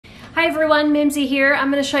Hi everyone, Mimsy here. I'm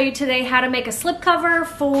going to show you today how to make a slipcover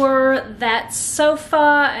for that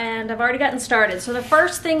sofa, and I've already gotten started. So the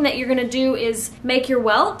first thing that you're going to do is make your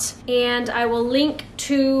welt, and I will link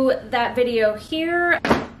to that video here.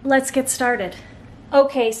 Let's get started.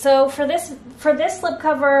 Okay, so for this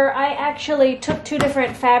slipcover, I actually took two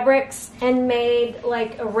different fabrics and made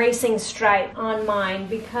like a racing stripe on mine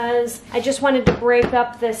because I just wanted to break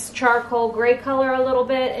up this charcoal gray color a little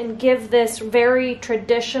bit and give this very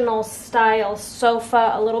traditional style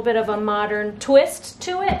sofa a little bit of a modern twist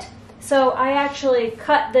to it. So I actually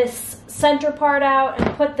cut this center part out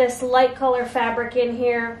and put this light color fabric in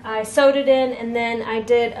here. I sewed it in and then I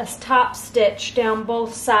did a top stitch down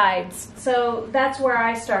both sides. So that's where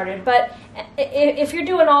I started. But if you're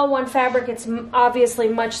doing all one fabric, it's obviously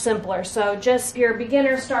much simpler. So just if you're a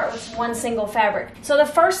beginner, start with one single fabric. So the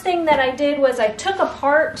first thing that I did was I took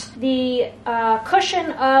apart the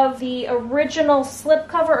cushion of the original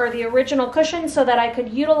slipcover, or the original cushion, so that I could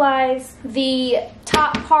utilize the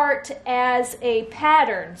top part as a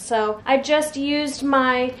pattern. So I just used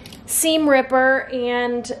my seam ripper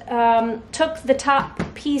and took the top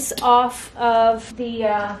piece off of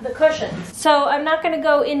the cushions. So I'm not going to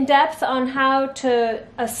go in depth on how to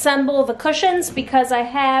assemble the cushions because I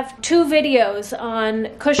have two videos on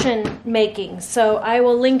cushion making, so I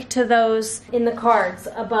will link to those in the cards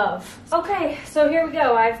above. Okay, so here we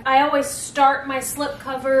go. I always start my slip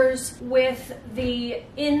covers with the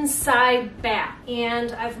inside back,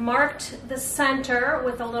 and I've marked the center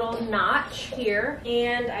with a little notch here,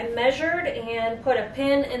 and I measured and put a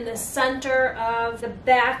pin in the center of the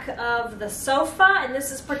back of the sofa. And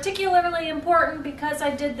this is particularly important because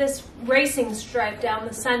I did this racing stripe down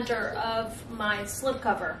the center of my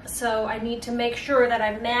slipcover. So I need to make sure that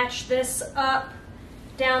I match this up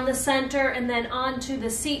down the center and then onto the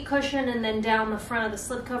seat cushion and then down the front of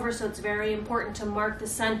the slipcover. So it's very important to mark the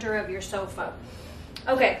center of your sofa.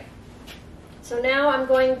 Okay, so now I'm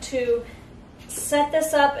going to set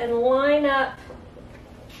this up and line up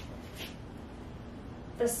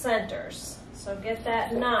the centers. So get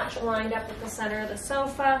that notch lined up at the center of the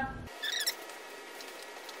sofa.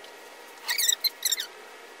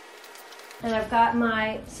 And I've got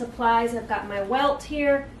my supplies. I've got my welt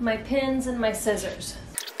here, my pins, and my scissors.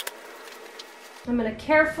 I'm going to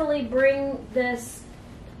carefully bring this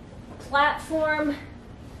platform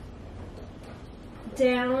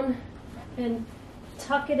down and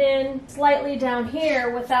tuck it in slightly down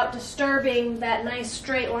here without disturbing that nice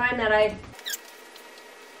straight line that I...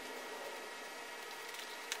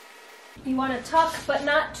 You want to tuck, but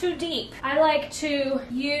not too deep. I like to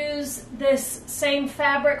use this same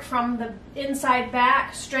fabric from the inside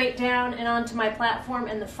back straight down and onto my platform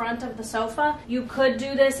in the front of the sofa. You could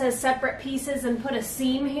do this as separate pieces and put a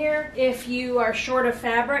seam here if you are short of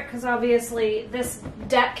fabric, because obviously this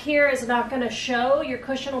deck here is not going to show. Your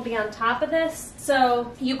cushion will be on top of this.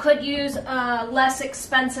 So you could use less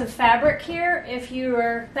expensive fabric here. If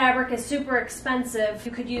your fabric is super expensive,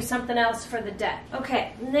 you could use something else for the deck.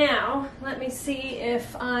 Okay, now let me see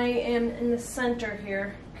if I am in the center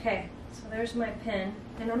here. Okay, so there's my pin.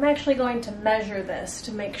 And I'm actually going to measure this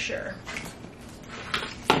to make sure.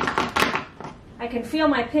 I can feel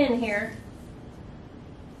my pin here.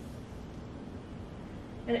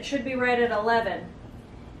 And it should be right at 11.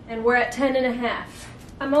 And we're at 10.5.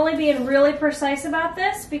 I'm only being really precise about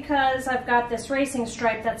this because I've got this racing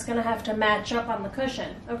stripe that's going to have to match up on the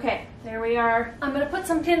cushion. Okay, there we are. I'm going to put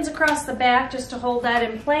some pins across the back just to hold that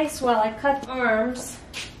in place while I cut the arms.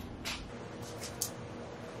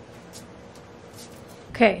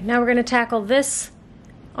 Okay, now we're going to tackle this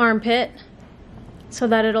armpit so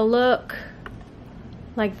that it'll look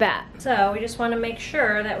like that. So we just want to make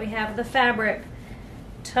sure that we have the fabric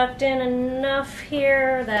tucked in enough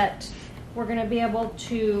here that we're going to be able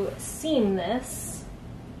to seam this,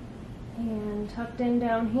 and tucked in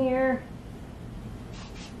down here,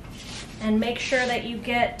 and make sure that you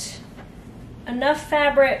get enough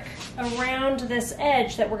fabric around this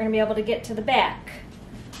edge that we're going to be able to get to the back.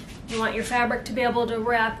 You want your fabric to be able to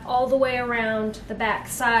wrap all the way around the back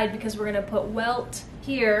side because we're going to put welt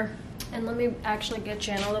here. And let me actually get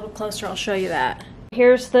you in a little closer, I'll show you that.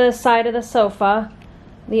 Here's the side of the sofa,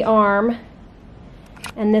 the arm.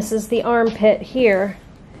 And this is the armpit here.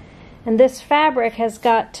 And this fabric has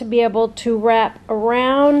got to be able to wrap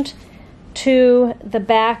around to the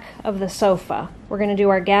back of the sofa. We're going to do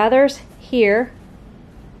our gathers here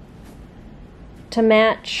to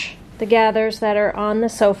match the gathers that are on the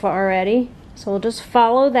sofa already. So we'll just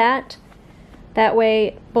follow that. That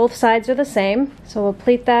way both sides are the same. So we'll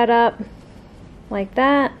pleat that up like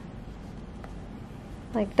that.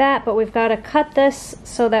 Like that, but we've got to cut this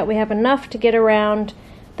so that we have enough to get around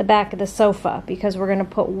the back of the sofa, because we're going to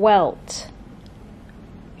put welt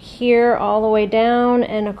here all the way down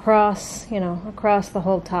and across, you know, across the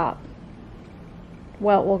whole top.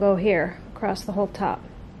 Welt will go here across the whole top.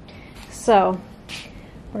 So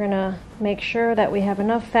we're going to make sure that we have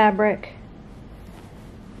enough fabric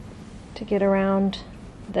to get around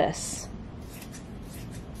this.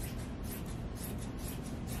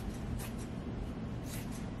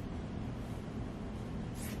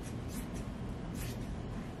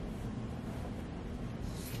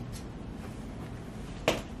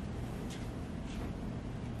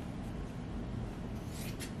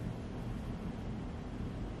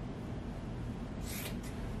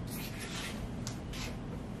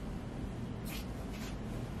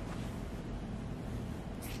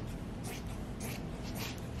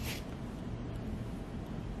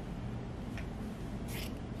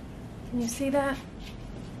 Can you see that?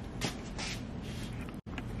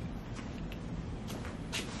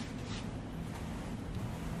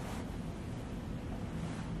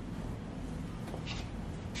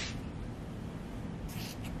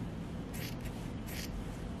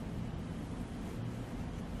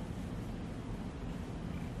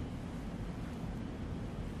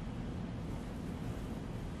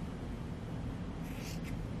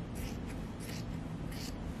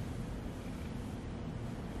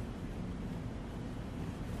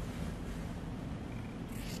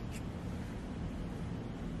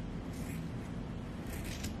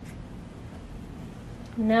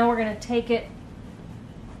 Now we're going to take it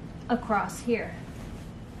across here.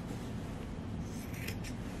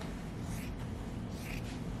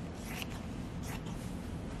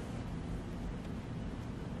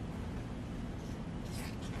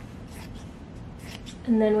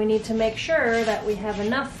 And then we need to make sure that we have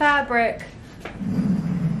enough fabric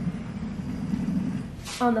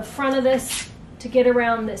on the front of this to get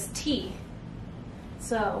around this T.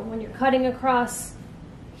 So when you're cutting across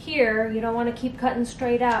here, you don't want to keep cutting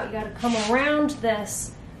straight out. You got to come around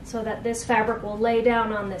this so that this fabric will lay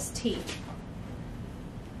down on this T.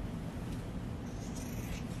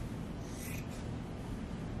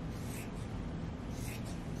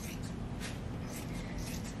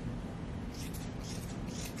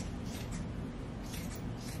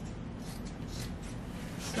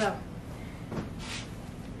 So,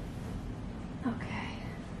 okay.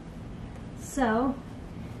 So,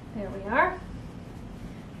 there we are.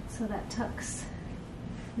 So that tucks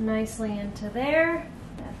nicely into there.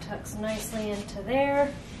 That tucks nicely into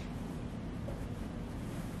there.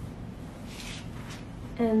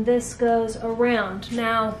 And this goes around.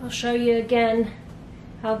 Now I'll show you again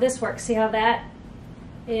how this works. See how that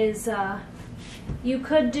is, you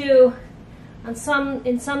could do, in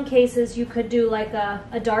some cases you could do like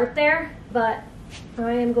a dart there, but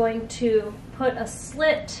I am going to put a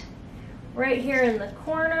slit right here in the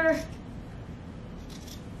corner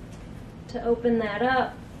to open that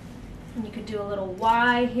up, and you could do a little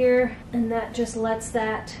Y here, and that just lets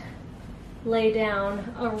that lay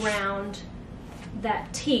down around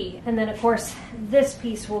that T. And then of course this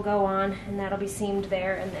piece will go on, and that'll be seamed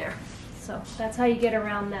there and there. So that's how you get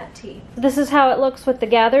around that T. This is how it looks with the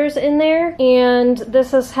gathers in there, and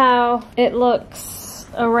this is how it looks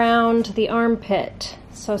around the armpit.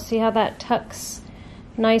 So see how that tucks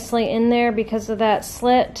nicely in there because of that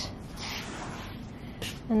slit?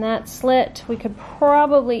 And that slit, we could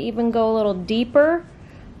probably even go a little deeper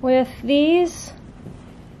with these,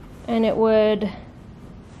 and it would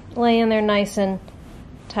lay in there nice and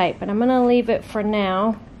tight. But I'm gonna leave it for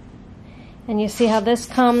now. And you see how this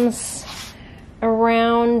comes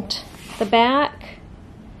around the back,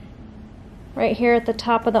 right here at the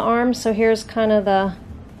top of the arm. So here's kind of the,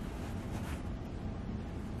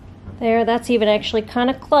 there, that's even actually kind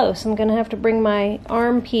of close. I'm gonna have to bring my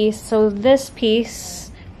arm piece, so this piece,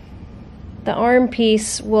 the arm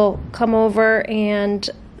piece, will come over and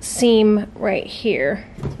seam right here.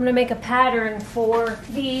 I'm gonna make a pattern for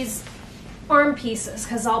these arm pieces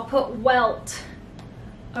because I'll put welt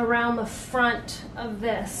around the front of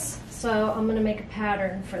this. So I'm gonna make a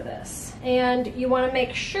pattern for this. And you wanna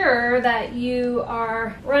make sure that you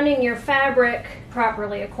are running your fabric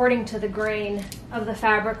properly according to the grain of the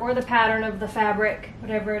fabric or the pattern of the fabric,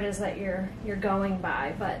 whatever it is that you're going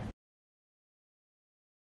by.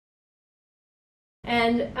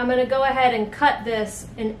 And I'm going to go ahead and cut this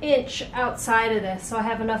an inch outside of this so I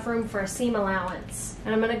have enough room for a seam allowance.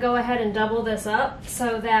 And I'm going to go ahead and double this up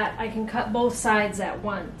so that I can cut both sides at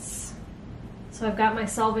once. So I've got my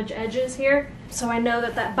selvage edges here, so I know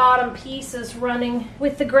that that bottom piece is running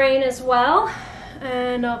with the grain as well.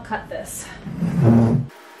 And I'll cut this.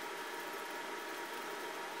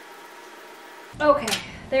 Okay,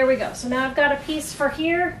 there we go. So now I've got a piece for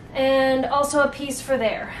here and also a piece for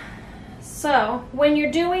there. So when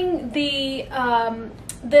you're doing the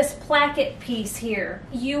this placket piece here,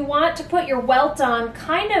 you want to put your welt on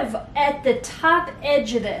kind of at the top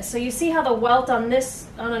edge of this. So you see how the welt on this,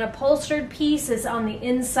 on an upholstered piece, is on the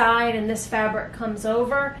inside and this fabric comes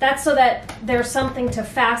over? That's so that there's something to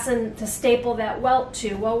fasten, to staple that welt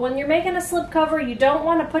to. Well, when you're making a slipcover, you don't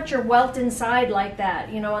want to put your welt inside like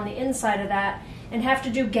that, you know, on the inside of that, and have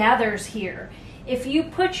to do gathers here. If you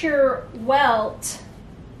put your welt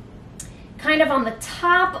kind of on the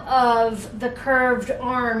top of the curved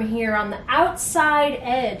arm here, on the outside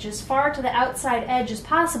edge, as far to the outside edge as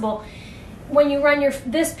possible, when you run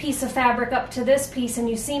this piece of fabric up to this piece and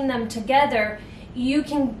you seam them together, you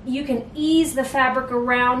can ease the fabric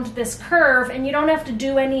around this curve, and you don't have to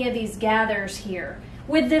do any of these gathers here.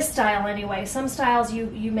 With this style anyway. Some styles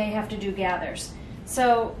you may have to do gathers.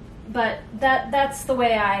 So, but that's the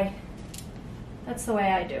way I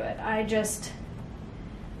do it. I just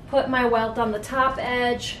put my welt on the top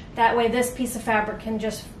edge. That way this piece of fabric can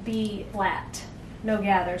just be flat. No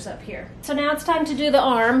gathers up here. So now it's time to do the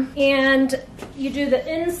arm, and you do the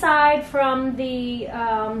inside from the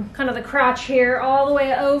kind of the crotch here all the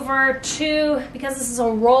way over to, because this is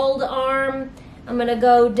a rolled arm, I'm gonna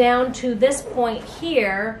go down to this point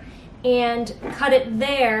here and cut it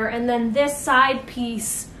there, and then this side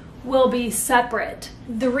piece will be separate.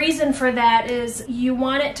 The reason for that is you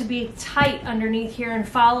want it to be tight underneath here and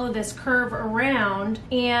follow this curve around,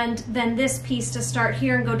 and then this piece to start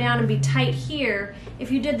here and go down and be tight here.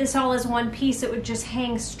 If you did this all as one piece, it would just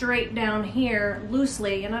hang straight down here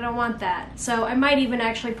loosely, and I don't want that. So I might even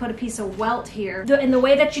actually put a piece of welt here. And the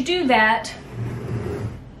way that you do that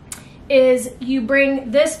is you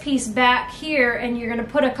bring this piece back here, and you're gonna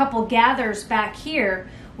put a couple gathers back here,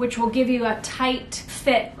 which will give you a tight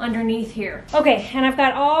fit underneath here. Okay, and I've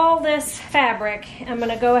got all this fabric. I'm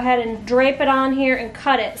gonna go ahead and drape it on here and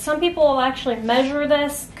cut it. Some people will actually measure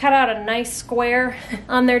this, cut out a nice square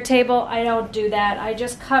on their table. I don't do that. I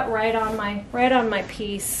just cut right on my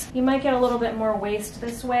piece. You might get a little bit more waste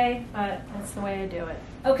this way, but that's the way I do it.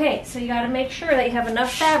 Okay, so you gotta make sure that you have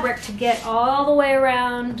enough fabric to get all the way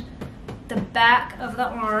around the back of the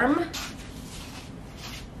arm.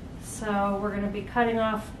 So we're going to be cutting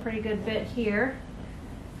off a pretty good bit here,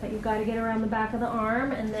 but you've got to get around the back of the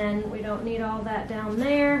arm, and then we don't need all that down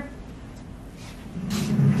there.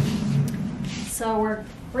 So we're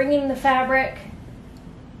bringing the fabric,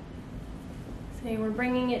 we're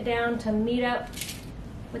bringing it down to meet up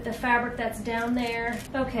with the fabric that's down there.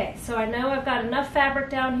 Okay, so I know I've got enough fabric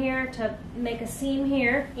down here to make a seam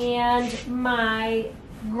here, and my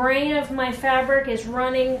grain of my fabric is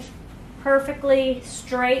running perfectly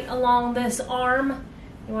straight along this arm.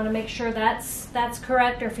 You want to make sure that's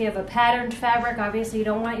correct, or if you have a patterned fabric, obviously you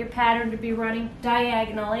don't want your pattern to be running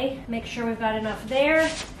diagonally. Make sure we've got enough there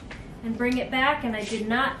and bring it back, and I did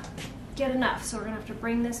not get enough, so we're gonna have to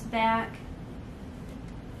bring this back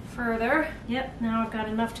further. Yep, now I've got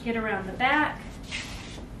enough to get around the back.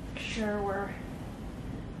 Make sure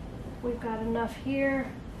we've got enough here,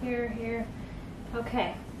 here.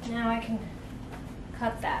 Okay, now I can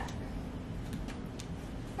cut that.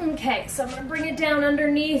 Okay, so I'm going to bring it down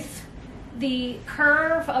underneath the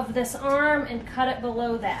curve of this arm and cut it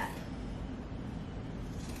below that.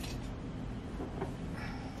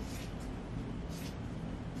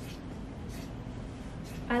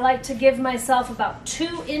 I like to give myself about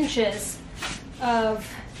 2 inches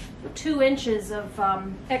of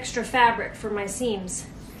extra fabric for my seams.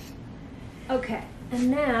 Okay, and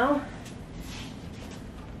now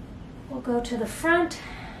we'll go to the front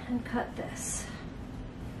and cut this.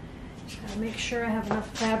 Gotta make sure I have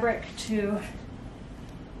enough fabric to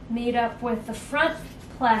meet up with the front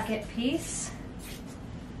placket piece.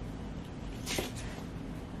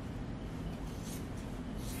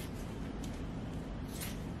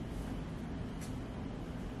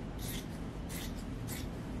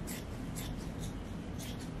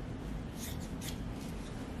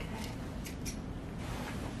 Okay.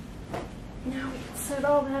 Now we can set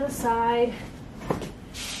all that aside,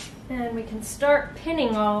 and we can start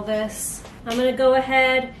pinning all this. I'm going to go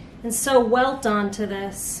ahead and sew welt onto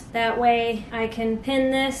this. That way I can pin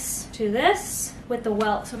this to this with the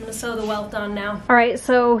welt. So I'm going to sew the welt on now. All right,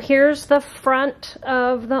 so here's the front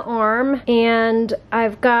of the arm, and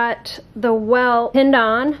I've got the welt pinned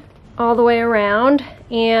on all the way around,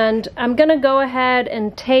 and I'm going to go ahead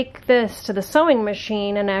and take this to the sewing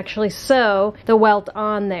machine and actually sew the welt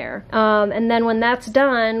on there. And then when that's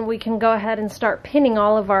done, we can go ahead and start pinning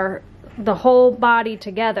all of the whole body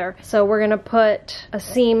together. So we're going to put a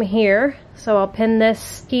seam here. So I'll pin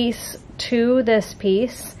this piece to this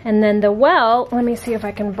piece, and then the welt, let me see if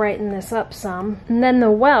I can brighten this up some, and then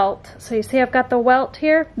the welt, so you see I've got the welt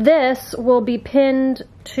here, this will be pinned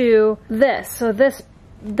to this, so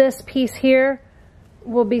this piece here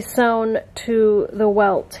will be sewn to the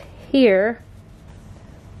welt here.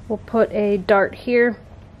 We'll put a dart here.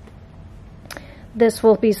 This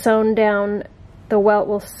will be sewn down, the welt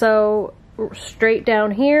will sew straight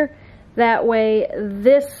down here. That way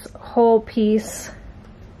this whole piece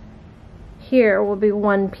here will be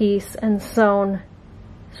one piece and sewn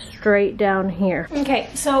straight down here. Okay,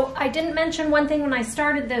 so I didn't mention one thing when I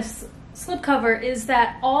started this slipcover is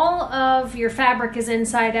that all of your fabric is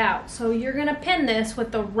inside out. So you're gonna pin this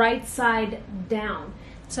with the right side down.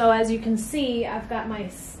 So as you can see, I've got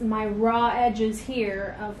my raw edges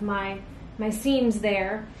here of my seams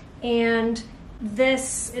there, and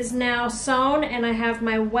this is now sewn, and I have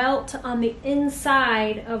my welt on the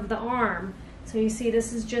inside of the arm. So you see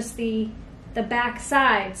this is just the back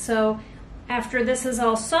side. So after this is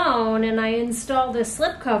all sewn and I install this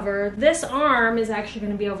slipcover, this arm is actually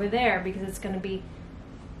going to be over there because it's going to be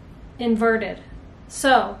inverted.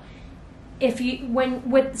 So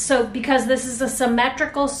because this is a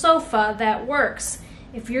symmetrical sofa that works,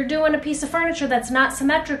 if you're doing a piece of furniture that's not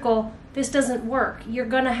symmetrical, this doesn't work. You're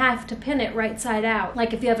gonna have to pin it right side out.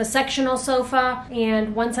 Like if you have a sectional sofa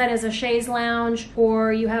and one side is a chaise lounge,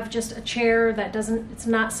 or you have just a chair that it's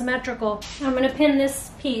not symmetrical. I'm gonna pin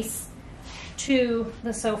this piece to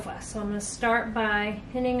the sofa. So I'm gonna start by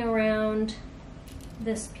pinning around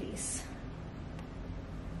this piece.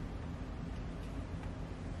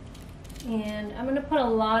 And I'm gonna put a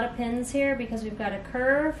lot of pins here because we've got a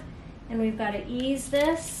curve and we've got to ease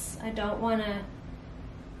this. I don't want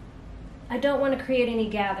to create any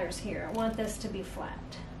gathers here. I want this to be flat.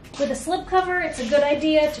 With a slipcover, it's a good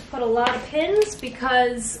idea to put a lot of pins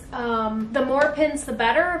because the more pins the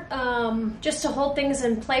better, just to hold things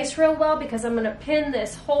in place real well, because I'm going to pin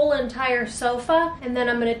this whole entire sofa and then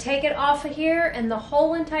I'm going to take it off of here and the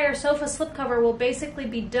whole entire sofa slipcover will basically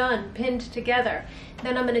be done, pinned together.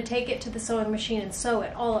 Then I'm going to take it to the sewing machine and sew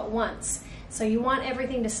it all at once. So you want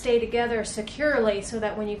everything to stay together securely so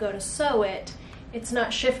that when you go to sew it, it's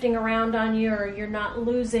not shifting around on you, or you're not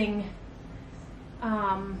losing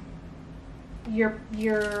your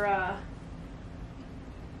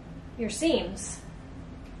seams.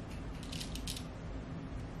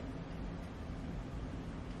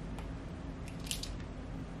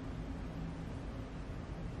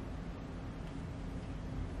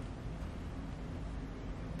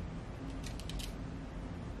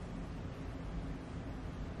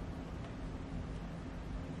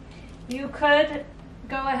 You could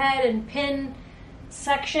go ahead and pin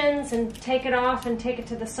sections and take it off and take it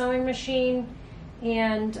to the sewing machine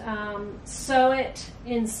and sew it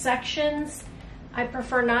in sections. I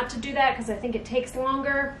prefer not to do that because I think it takes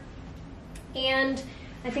longer, and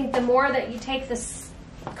I think the more that you take this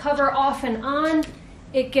cover off and on,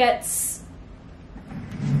 the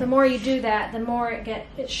more you do that, the more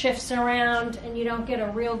it shifts around and you don't get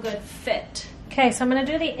a real good fit. Okay, so I'm going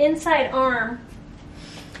to do the inside arm,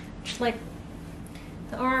 like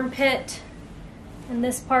the armpit and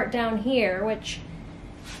this part down here, which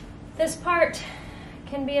this part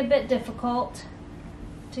can be a bit difficult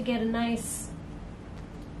to get a nice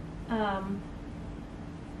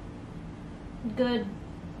good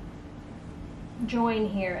join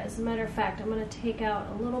here. As a matter of fact, I'm going to take out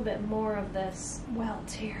a little bit more of this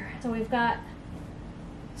welt here. So we've got,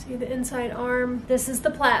 see the inside arm, this is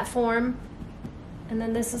the platform, and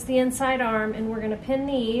then this is the inside arm, and we're going to pin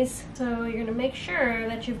these. So you're going to make sure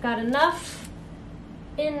that you've got enough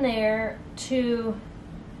in there to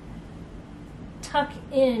tuck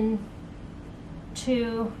in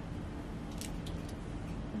to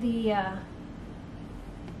the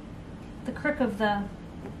crook of the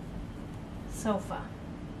sofa.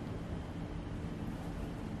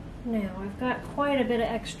 Now I've got quite a bit of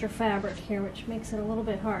extra fabric here, which makes it a little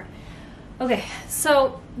bit hard. Okay,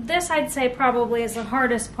 so this I'd say probably is the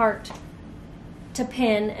hardest part to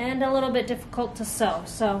pin and a little bit difficult to sew.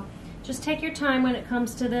 So just take your time when it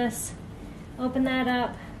comes to this. Open that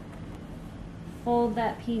up, fold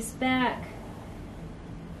that piece back,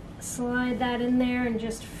 slide that in there, and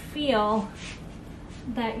just feel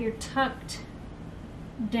that you're tucked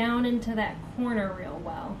down into that corner real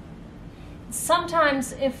well.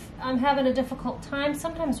 Sometimes if I'm having a difficult time,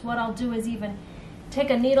 sometimes what I'll do is even take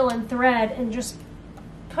a needle and thread and just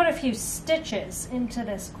put a few stitches into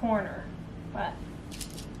this corner. But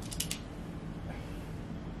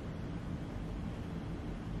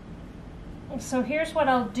so here's what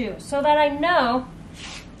I'll do so that I know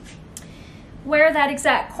where that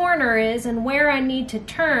exact corner is and where I need to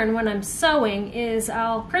turn when I'm sewing is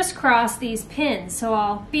I'll crisscross these pins. So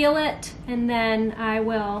I'll feel it and then I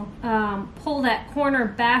will pull that corner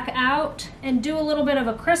back out and do a little bit of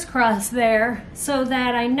a crisscross there so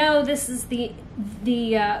that I know this is the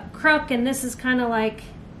crook and this is kind of like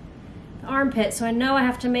the armpit. So I know I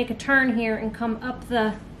have to make a turn here and come up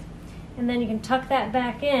the, and then you can tuck that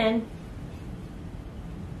back in.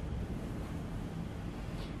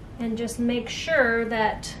 And just make sure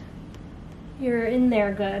that you're in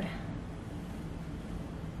there good.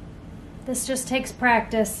 This just takes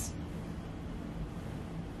practice.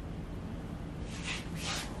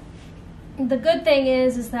 The good thing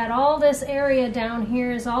is that all this area down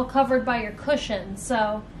here is all covered by your cushion.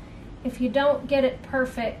 So if you don't get it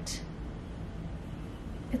perfect,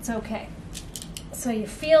 it's okay. So you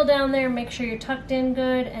feel down there, make sure you're tucked in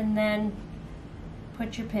good, and then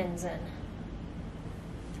put your pins in.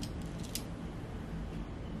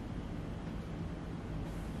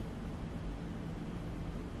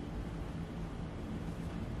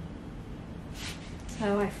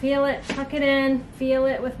 So I feel it, tuck it in, feel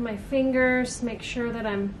it with my fingers, make sure that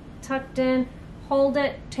I'm tucked in, hold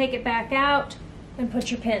it, take it back out, and put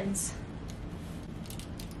your pins.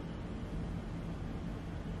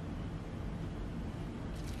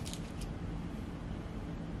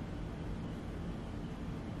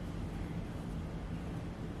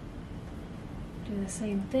 Do the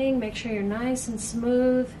same thing, make sure you're nice and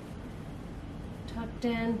smooth, tucked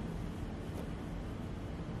in.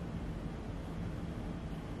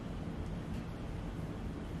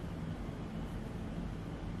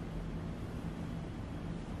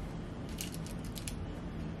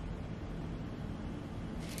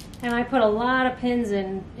 And I put a lot of pins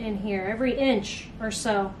in here. Every inch or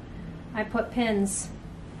so, I put pins.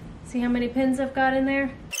 See how many pins I've got in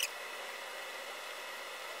there?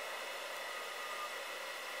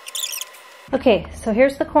 Okay, so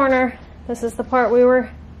here's the corner. This is the part we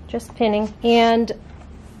were just pinning. And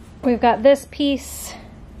we've got this piece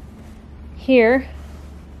here.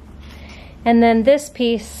 And then this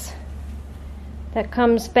piece that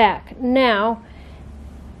comes back. Now,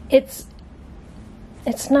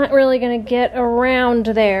 it's not really going to get around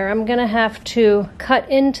there. I'm going to have to cut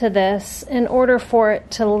into this in order for it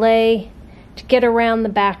to get around the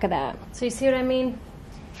back of that. So you see what I mean?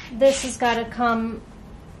 This has got to come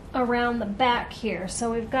around the back here.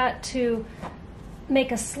 So we've got to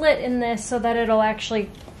make a slit in this so that it'll actually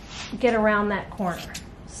get around that corner.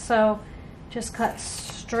 So just cut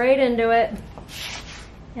straight into it.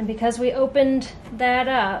 And because we opened that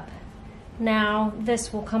up, now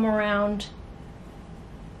this will come around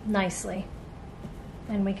nicely,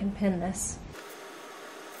 and we can pin this.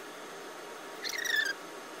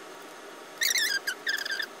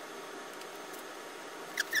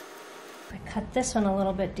 I cut this one a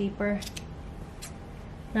little bit deeper.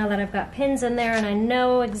 Now that I've got pins in there and I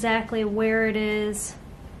know exactly where it is,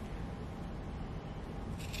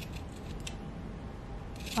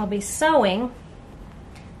 I'll be sewing.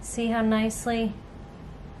 See how nicely?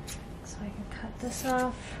 So I can cut this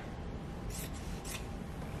off.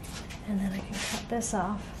 And then I can cut this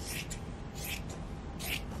off.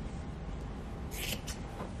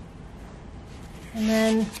 And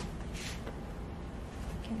then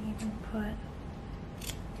I can even put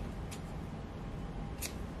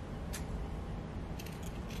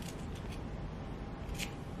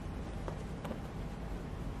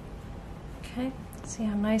okay, see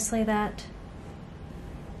how nicely that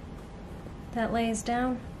lays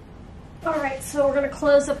down. All right, so we're going to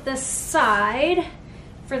close up this side.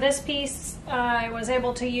 For this piece, I was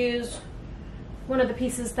able to use one of the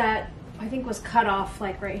pieces that I think was cut off,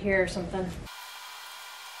 like right here or something.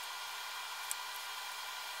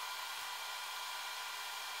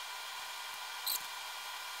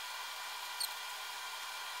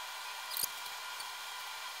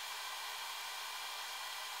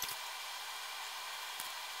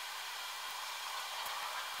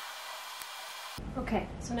 Okay,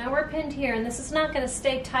 so now we're pinned here, and this is not going to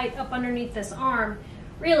stay tight up underneath this arm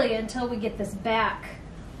really until we get this back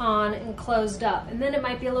on and closed up, and then it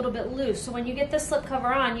might be a little bit loose. So when you get this slip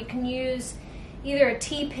cover on, you can use either a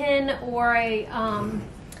T-pin or a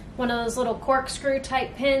one of those little corkscrew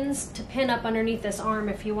type pins to pin up underneath this arm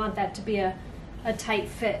if you want that to be a tight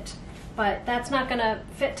fit. But that's not going to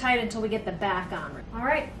fit tight until we get the back on. All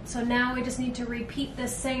right, so now we just need to repeat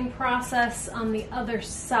this same process on the other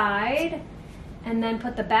side, and then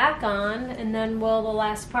put the back on, and then the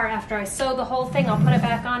last part, after I sew the whole thing, I'll put it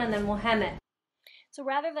back on and then we'll hem it. So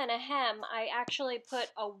rather than a hem, I actually put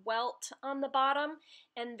a welt on the bottom,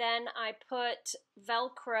 and then I put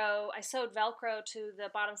Velcro, I sewed Velcro to the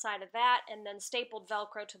bottom side of that, and then stapled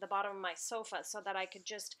Velcro to the bottom of my sofa so that I could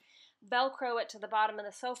just Velcro it to the bottom of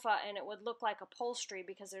the sofa and it would look like upholstery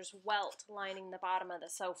because there's welt lining the bottom of the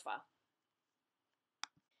sofa.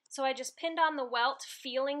 So I just pinned on the welt,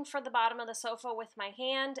 feeling for the bottom of the sofa with my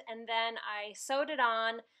hand, and then I sewed it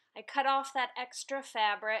on. I cut off that extra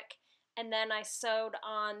fabric, and then I sewed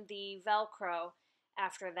on the Velcro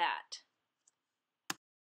after that.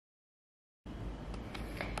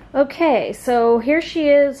 Okay, so here she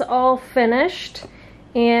is all finished,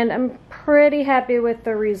 and I'm pretty happy with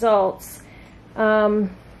the results. I'll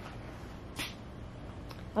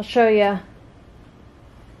show you.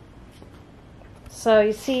 So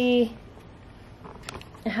you see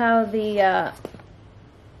how the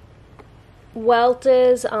welt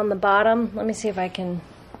is on the bottom. Let me see if I can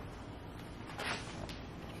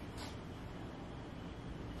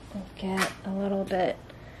get a little bit.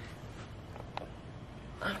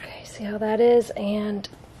 Okay, see how that is? And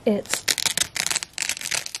it's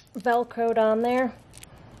Velcroed on there.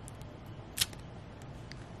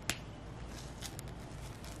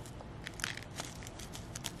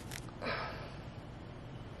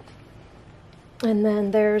 And then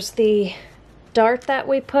there's the dart that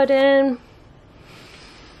we put in,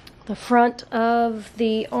 the front of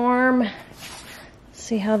the arm.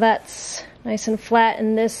 See how that's nice and flat,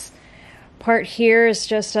 and this part here is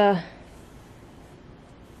just a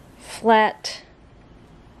flat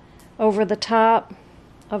over the top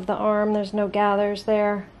of the arm. There's no gathers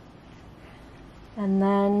there. And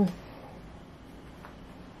then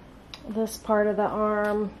this part of the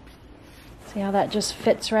arm, see how that just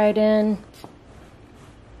fits right in.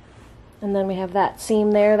 And then we have that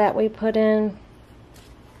seam there that we put in.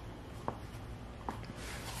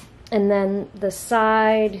 And then the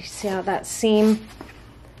side, see how that seam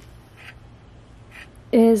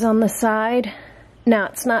is on the side. Now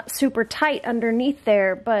it's not super tight underneath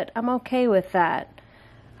there, but I'm okay with that.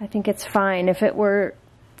 I think it's fine. If it were,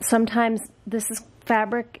 sometimes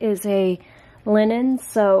fabric is a linen,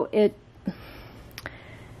 so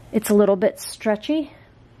it's a little bit stretchy.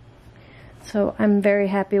 So I'm very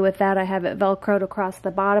happy with that. I have it Velcroed across the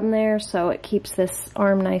bottom there, so it keeps this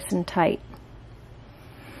arm nice and tight.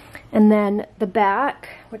 And then the back,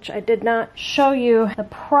 which I did not show you the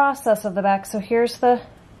process of the back. So here's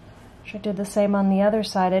which I did the same on the other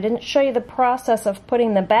side. I didn't show you the process of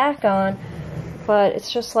putting the back on, but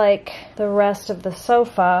it's just like the rest of the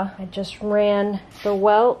sofa. I just ran the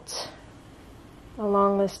welt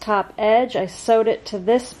along this top edge. I sewed it to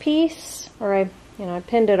this piece, or I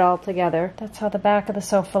pinned it all together. That's how the back of the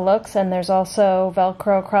sofa looks, and there's also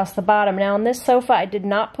Velcro across the bottom. Now on this sofa, I did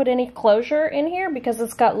not put any closure in here because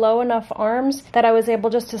it's got low enough arms that I was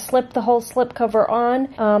able just to slip the whole slip cover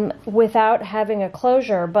on without having a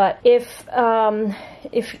closure. But if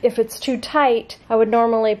it's too tight, I would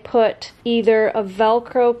normally put either a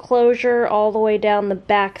Velcro closure all the way down the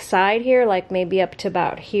back side here, like maybe up to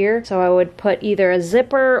about here. So I would put either a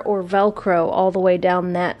zipper or Velcro all the way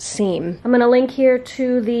down that seam. I'm going to link here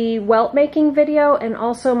to the welt making video and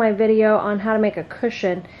also my video on how to make a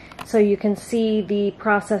cushion, so you can see the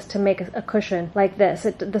process to make a cushion like this.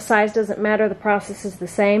 The size doesn't matter, the process is the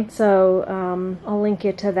same. So I'll link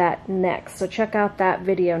you to that next. So check out that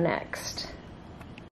video next.